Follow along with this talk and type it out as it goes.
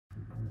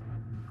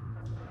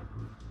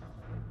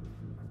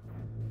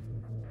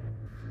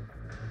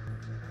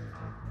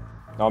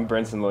I'm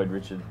Brenton Lloyd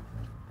Richard.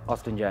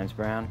 Austin James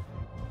Brown.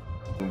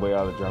 And we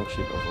are the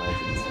Drunkship of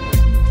Lanterns.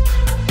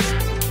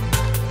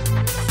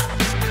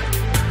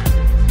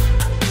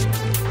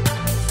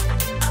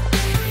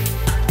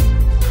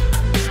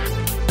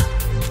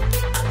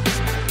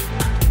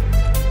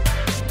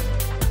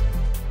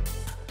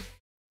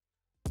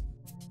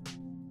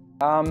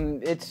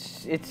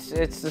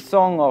 It's the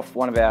song off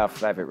one of our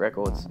favourite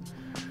records,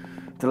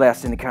 The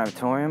Loused in the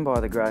Crematorium by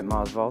the great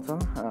Miles Volta.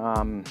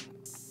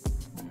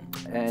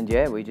 And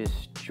yeah, we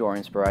just draw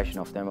inspiration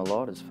off them a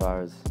lot as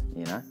far as,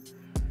 you know,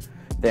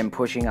 them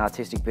pushing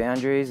artistic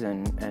boundaries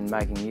and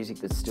making music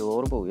that's still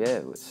audible,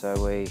 yeah.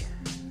 So we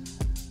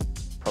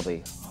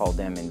probably hold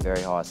them in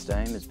very high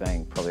esteem as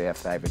being probably our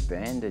favourite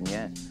band, and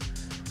yeah,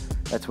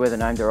 that's where the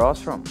name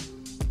derives from.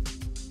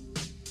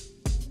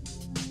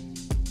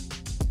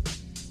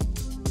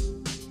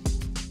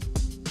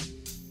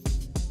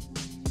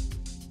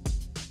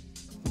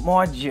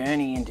 My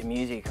journey into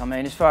music, I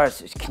mean, as far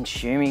as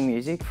consuming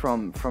music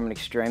from an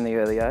extremely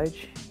early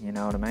age, you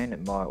know what I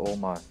mean? All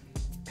my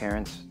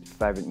parents'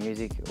 favourite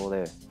music, all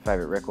their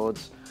favourite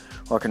records,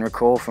 I can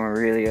recall from a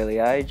really early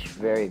age,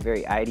 very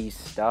 80s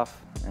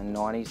stuff and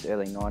 90s,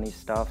 early 90s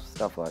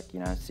stuff like,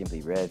 you know,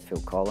 Simply Red, Phil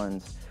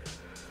Collins,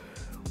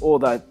 all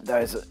those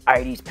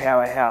 80s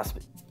powerhouse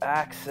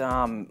acts,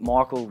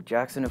 Michael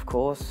Jackson, of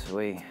course.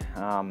 We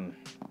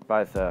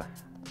both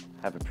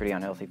have a pretty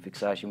unhealthy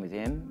fixation with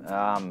him.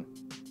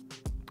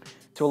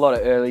 To a lot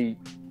of early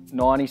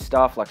 90s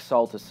stuff like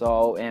Soul to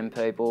Soul, M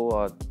People.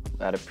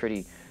 I had a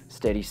pretty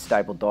steady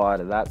staple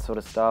diet of that sort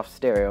of stuff,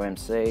 stereo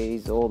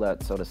MCs, all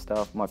that sort of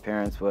stuff. My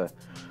parents were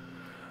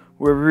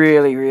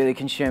really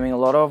consuming a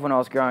lot of when I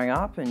was growing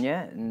up, and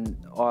yeah, and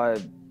I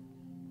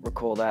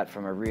recall that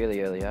from a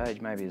really early age,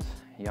 maybe as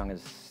young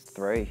as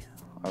 3.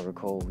 I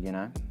recall, you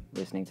know,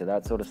 listening to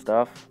that sort of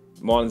stuff.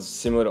 Mine's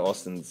similar to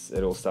Austin's.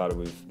 It all started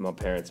with my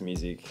parents'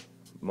 music.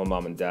 My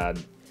mum and dad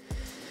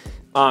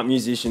aren't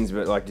musicians,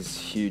 but like just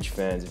huge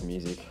fans of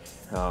music.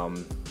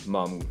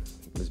 Mum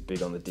was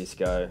big on the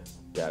disco,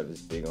 dad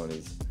was big on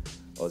his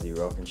Aussie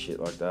rock and shit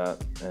like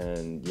that.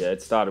 And yeah,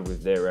 it started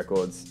with their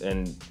records,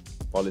 and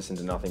I listened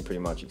to nothing pretty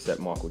much except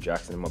Michael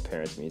Jackson and my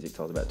parents' music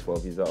till I was about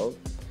 12 years old.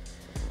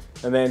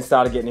 And then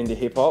started getting into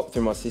hip hop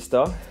through my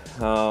sister.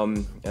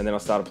 And then I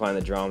started playing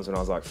the drums when I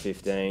was like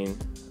 15,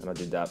 and I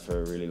did that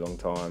for a really long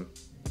time.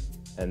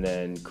 And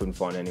then couldn't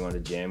find anyone to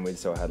jam with,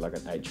 so I had like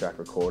an 8-track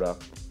recorder.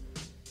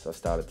 So I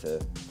started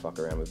to fuck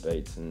around with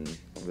beats and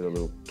with a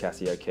little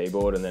Casio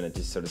keyboard, and then it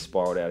just sort of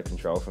spiraled out of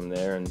control from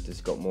there and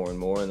just got more and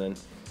more. And then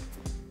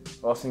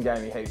Austin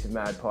gave me heaps of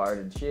mad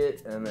pirated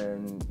shit, and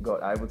then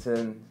got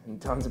Ableton and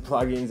tons of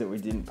plugins that we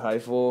didn't pay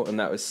for, and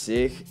that was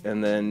sick.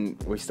 And then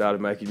we started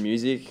making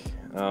music,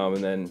 and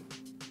then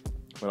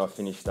when I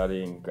finished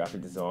studying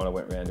graphic design, I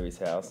went round to his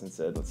house and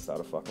said, let's start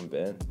a fucking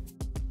band.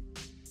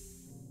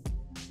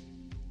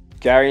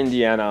 Gary,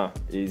 Indiana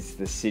is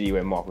the city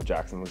where Michael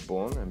Jackson was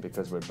born, and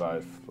because we're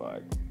both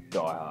like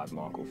die-hard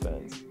Michael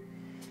fans,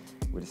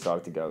 we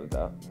decided to go with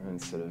that,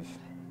 and sort of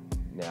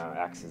now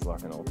acts as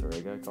like an alter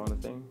ego kind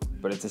of thing.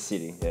 But it's a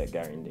city, yeah,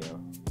 Gary,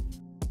 Indiana.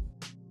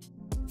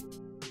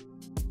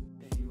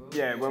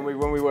 Yeah, when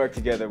we work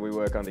together, we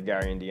work under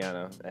Gary,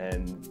 Indiana,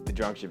 and the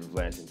Drunkship of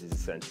Lanterns is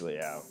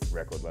essentially our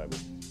record label.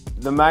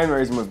 The main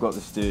reason we've got the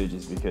Stooge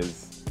is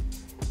because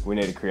we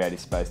need a creative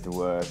space to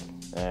work,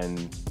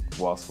 and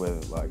whilst we're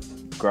like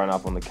grown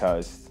up on the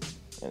coast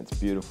and it's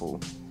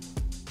beautiful,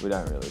 we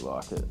don't really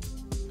like it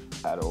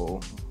at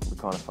all. We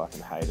kind of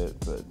fucking hate it.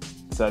 But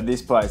so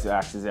this place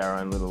acts as our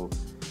own little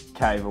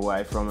cave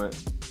away from it,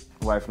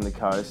 away from the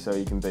coast, so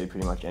you can be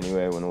pretty much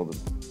anywhere when all the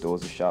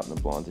doors are shut and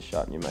the blinds are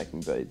shut and you're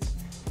making beats.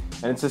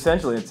 And it's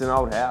essentially, it's an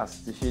old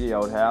house. It's a shitty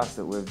old house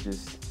that we've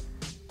just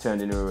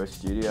turned into a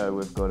studio.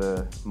 We've got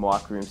a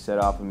mic room set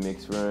up, a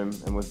mix room,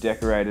 and we've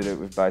decorated it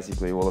with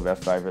basically all of our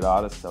favourite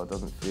artists, so it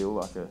doesn't feel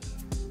like a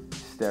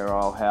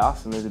sterile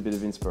house, and there's a bit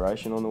of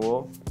inspiration on the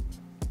wall,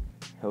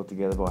 held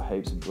together by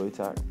heaps of blue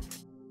tack.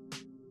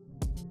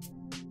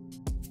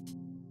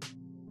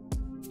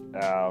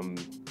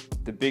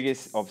 The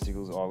biggest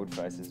obstacles I would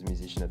face as a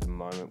musician at the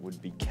moment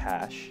would be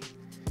cash,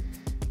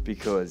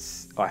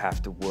 because I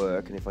have to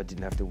work, and if I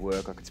didn't have to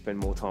work, I could spend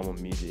more time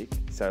on music.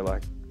 So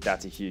like,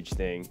 that's a huge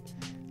thing.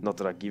 Not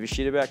that I give a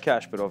shit about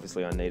cash, but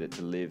obviously I need it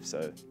to live,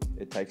 so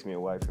it takes me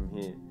away from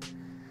here.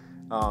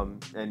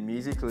 And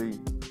musically,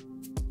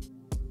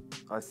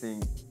 I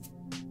think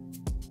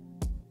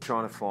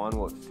trying to find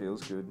what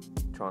feels good,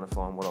 trying to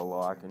find what I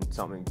like, and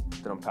something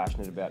that I'm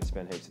passionate about to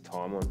spend heaps of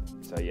time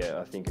on. So yeah,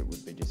 I think it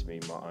would be just me,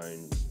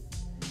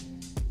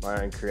 my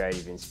own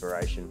creative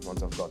inspiration.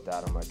 Once I've got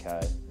that, I'm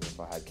okay. And if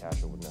I had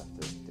cash, I wouldn't have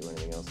to do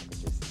anything else. I could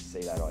just see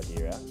that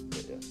idea out.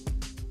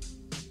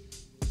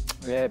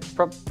 But yeah,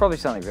 probably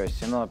something very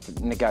similar.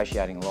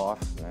 Negotiating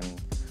life and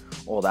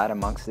all that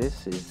amongst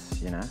this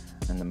is, you know,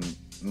 and the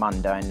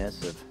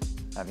mundaneness of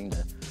having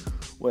to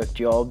work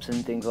jobs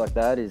and things like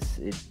that it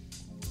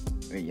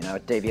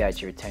deviates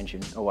your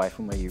attention away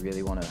from where you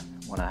really want to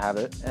have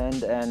it,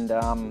 and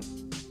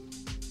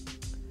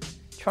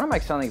trying to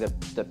make something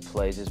that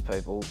pleases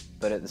people,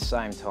 but at the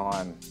same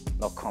time,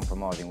 not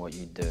compromising what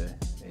you do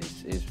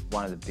is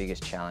one of the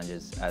biggest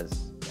challenges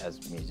as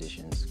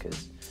musicians,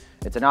 because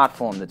it's an art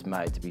form that's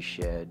made to be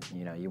shared.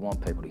 You know, you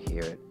want people to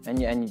hear it,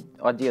 and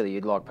ideally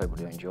you'd like people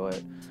to enjoy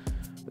it,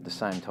 but at the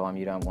same time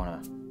you don't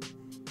want to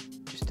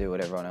just do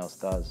what everyone else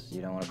does.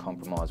 You don't want to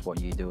compromise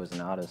what you do as an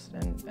artist,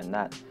 and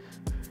that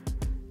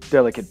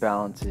delicate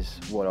balance is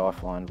what I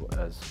find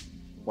as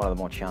one of the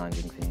more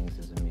challenging things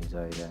as a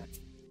muso, yeah.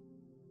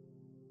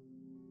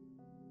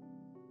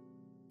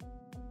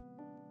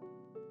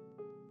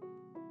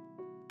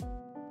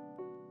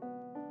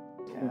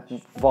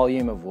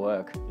 Volume of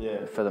work,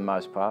 yeah, for the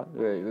most part.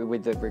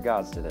 With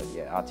regards to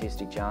the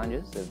artistic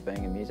challenges of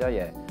being a muso,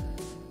 yeah,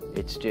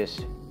 it's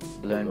just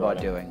learn by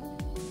doing.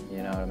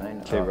 You know what I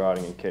mean? Keep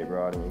writing and keep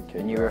writing and keep.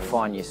 And you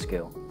refine your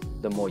skill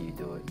the more you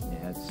do it.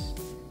 Yeah, it's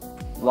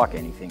like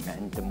anything,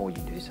 man. The more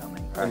you do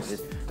something,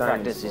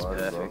 practice is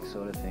perfect,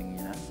 sort of thing.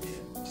 You know.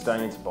 Yeah.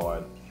 Staying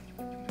inspired,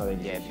 I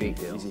think, big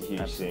deal. Is a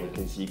huge thing,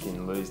 because you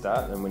can lose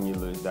that, and when you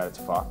lose that, it's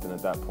fucked. And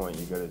at that point,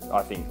 you got to.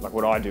 I think, like,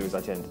 what I do is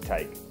I tend to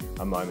take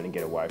a moment and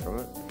get away from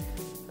it,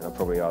 and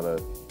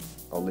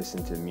I'll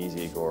listen to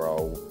music, or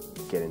I'll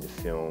get into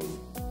film,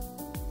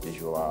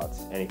 visual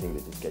arts, anything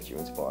that just gets you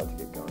inspired to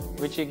get going again.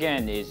 Which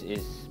again is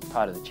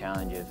part of the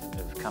challenge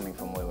of coming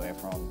from where we're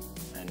from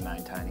and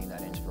maintaining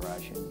that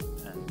inspiration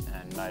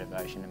and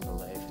motivation and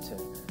belief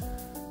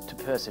to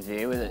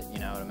persevere with it. You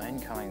know what I mean?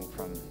 Coming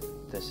from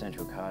the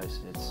Central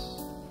Coast, it's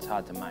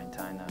hard to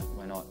maintain that.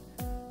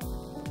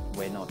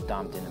 We're not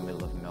dumped in the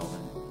middle of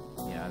Melbourne,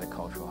 you know, the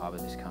cultural hub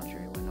of this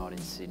country. We're not in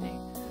Sydney.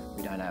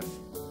 We don't have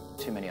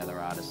too many other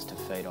artists to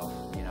feed off,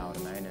 you know what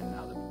I mean? And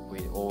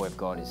all we've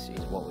got is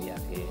what we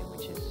have here,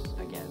 which is,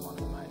 again, one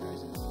of the main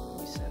reasons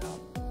we set up.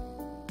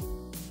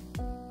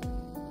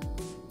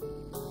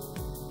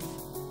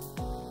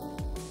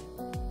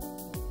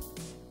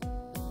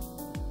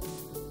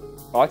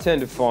 I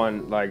tend to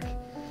find, like,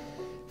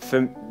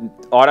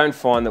 I don't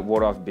find that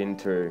what I've been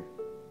through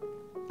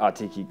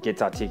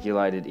gets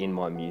articulated in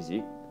my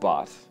music,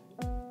 but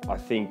I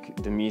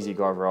think the music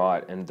I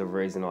write and the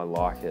reason I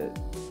like it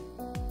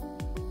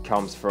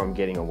comes from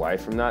getting away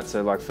from that.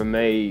 So, like, for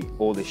me,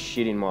 all the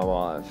shit in my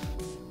life,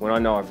 when I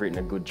know I've written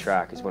a good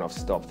track, is when I've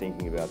stopped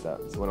thinking about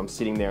that. So when I'm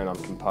sitting there and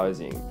I'm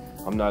composing,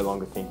 I'm no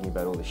longer thinking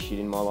about all the shit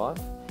in my life.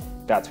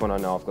 That's when I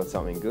know I've got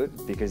something good,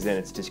 because then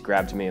it's just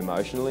grabbed me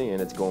emotionally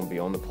and it's gone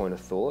beyond the point of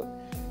thought.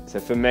 So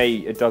for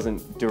me, it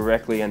doesn't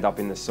directly end up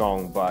in the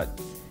song, but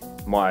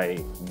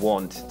my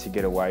want to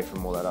get away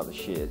from all that other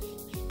shit,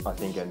 I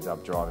think, ends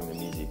up driving the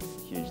music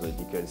hugely,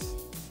 because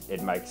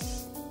it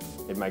makes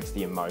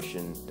the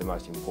emotion the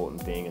most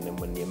important thing, and then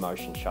when the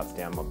emotion shuts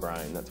down my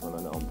brain, that's when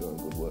I know I'm doing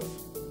good work.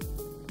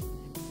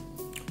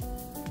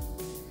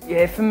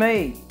 Yeah, for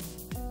me,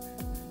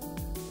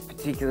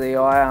 particularly,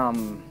 I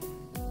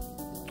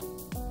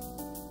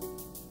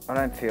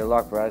don't feel,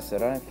 like Bryce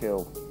said, I don't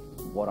feel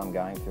what I'm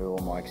going through or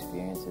my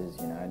experiences,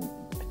 you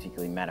know,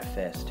 particularly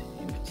manifest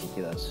in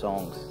particular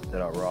songs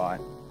that I write.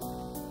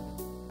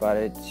 But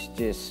it's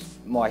just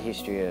my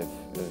history of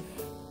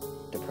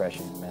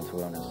depression,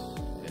 mental illness,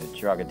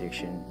 drug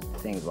addiction,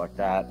 things like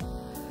that.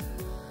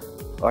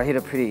 I hit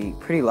a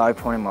pretty low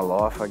point in my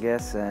life, I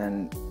guess,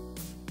 and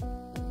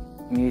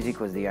music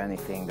was the only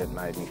thing that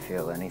made me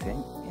feel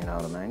anything, you know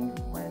what I mean?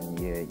 When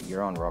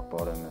you're on rock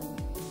bottom and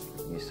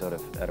you're sort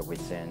of at a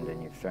wit's end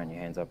and you've thrown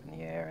your hands up in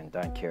the air and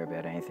don't care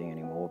about anything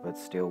anymore, but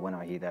still when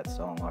I hear that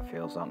song I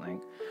feel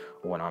something.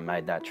 Or when I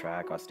made that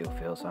track I still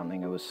feel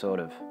something. It was sort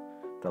of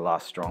the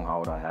last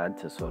stronghold I had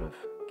to sort of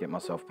get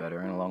myself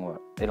better in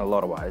a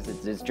lot of ways.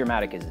 It's as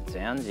dramatic as it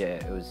sounds, yeah.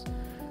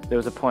 There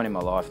was a point in my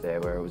life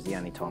there where it was the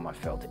only time I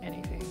felt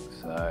anything.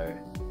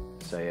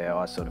 So yeah,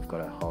 I sort of got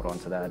to hold on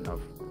to that, and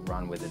I've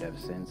run with it ever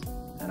since.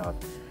 And I've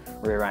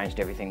rearranged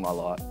everything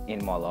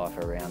in my life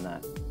around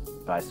that,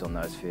 based on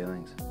those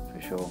feelings, for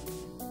sure.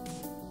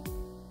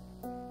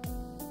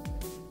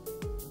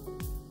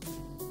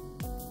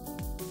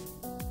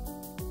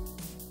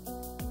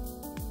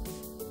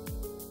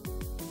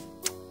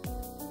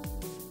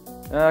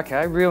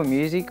 Okay, real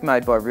music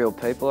made by real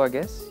people, I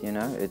guess. You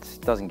know, it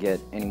doesn't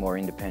get any more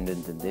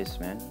independent than this,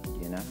 man.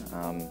 You know,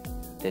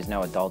 there's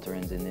no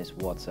adulterants in this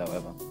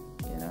whatsoever.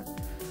 You know,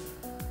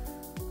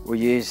 we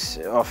use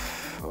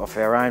off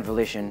our own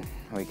volition.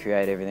 We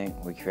create everything.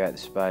 We create the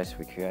space.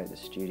 We create the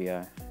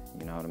studio.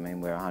 You know what I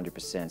mean? We're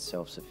 100%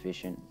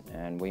 self-sufficient,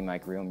 and we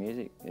make real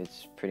music.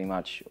 It's pretty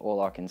much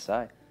all I can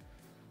say.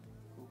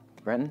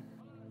 Brenton?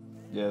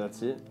 Yeah,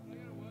 that's it.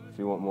 If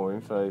you want more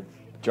info,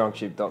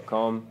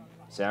 drunkship.com.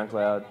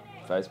 SoundCloud,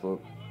 Facebook,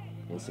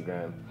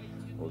 Instagram,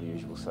 all the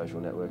usual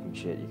social networking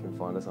shit, you can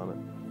find us on it.